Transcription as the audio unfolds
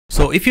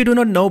So if you do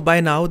not know by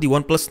now, the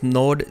OnePlus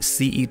NORD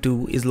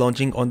CE2 is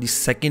launching on the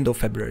 2nd of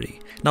February.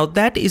 Now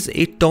that is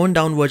a toned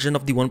down version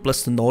of the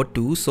OnePlus NORD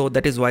 2, so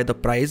that is why the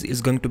price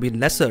is going to be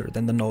lesser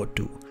than the NORD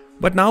 2.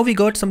 But now we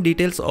got some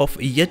details of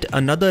yet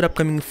another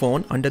upcoming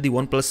phone under the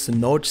OnePlus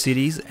NORD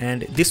series,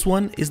 and this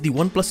one is the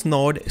OnePlus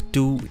NORD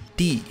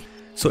 2T.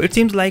 So it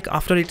seems like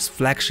after its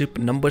flagship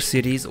number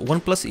series,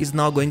 OnePlus is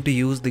now going to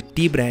use the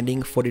T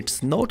branding for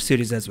its NORD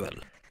series as well.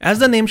 As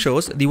the name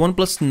shows, the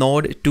OnePlus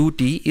NORD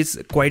 2T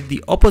is quite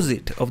the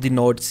opposite of the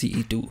NORD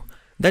CE2.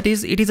 That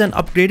is, it is an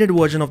upgraded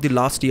version of the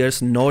last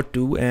year's NORD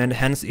 2, and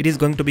hence it is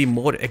going to be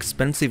more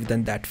expensive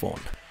than that phone.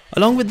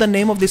 Along with the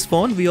name of this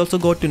phone, we also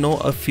got to know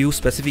a few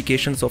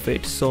specifications of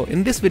it. So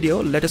in this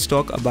video, let us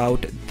talk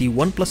about the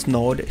OnePlus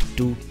NORD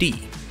 2T.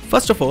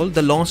 First of all,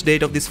 the launch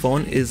date of this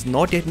phone is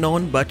not yet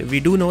known, but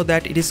we do know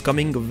that it is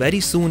coming very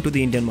soon to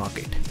the Indian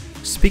market.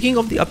 Speaking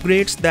of the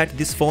upgrades that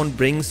this phone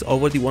brings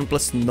over the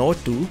OnePlus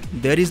NORD 2,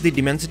 there is the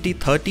Dimensity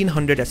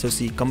 1300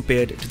 SoC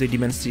compared to the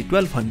Dimensity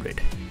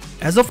 1200.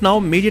 As of now,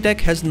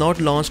 MediaTek has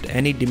not launched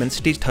any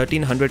Dimensity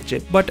 1300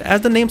 chip, but as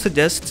the name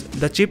suggests,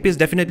 the chip is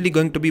definitely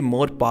going to be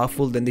more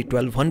powerful than the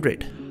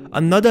 1200.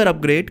 Another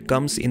upgrade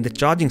comes in the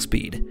charging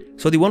speed.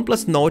 So the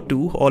OnePlus NORD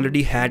 2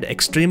 already had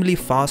extremely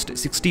fast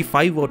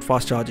 65W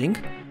fast charging,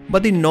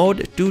 but the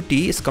NORD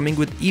 2T is coming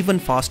with even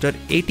faster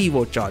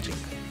 80W charging.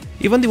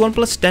 Even the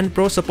OnePlus 10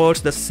 Pro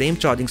supports the same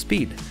charging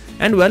speed.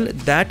 And well,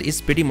 that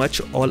is pretty much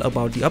all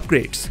about the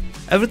upgrades.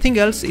 Everything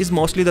else is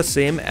mostly the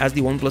same as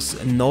the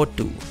OnePlus NORD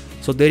 2.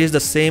 So there is the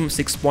same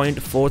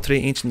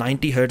 6.43-inch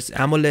 90Hz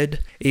AMOLED,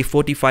 a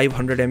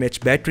 4500 mAh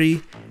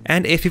battery,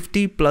 and a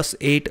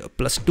 50+8+2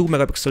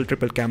 megapixel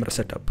triple camera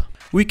setup.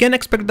 We can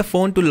expect the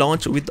phone to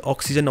launch with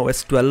Oxygen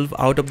OS 12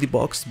 out of the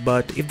box,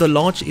 but if the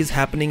launch is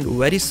happening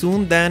very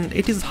soon, then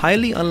it is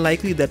highly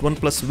unlikely that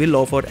OnePlus will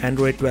offer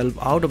Android 12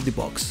 out of the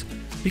box.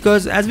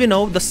 Because as we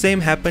know, the same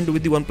happened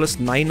with the OnePlus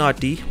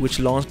 9RT, which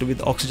launched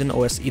with Oxygen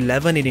OS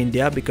 11 in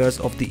India because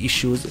of the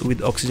issues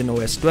with Oxygen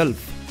OS 12.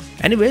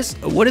 Anyways,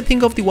 what do you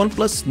think of the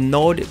OnePlus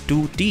NORD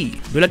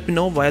 2T? Do let me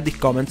know via the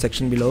comment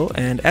section below,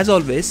 and as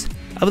always,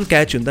 I will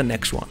catch you in the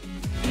next one.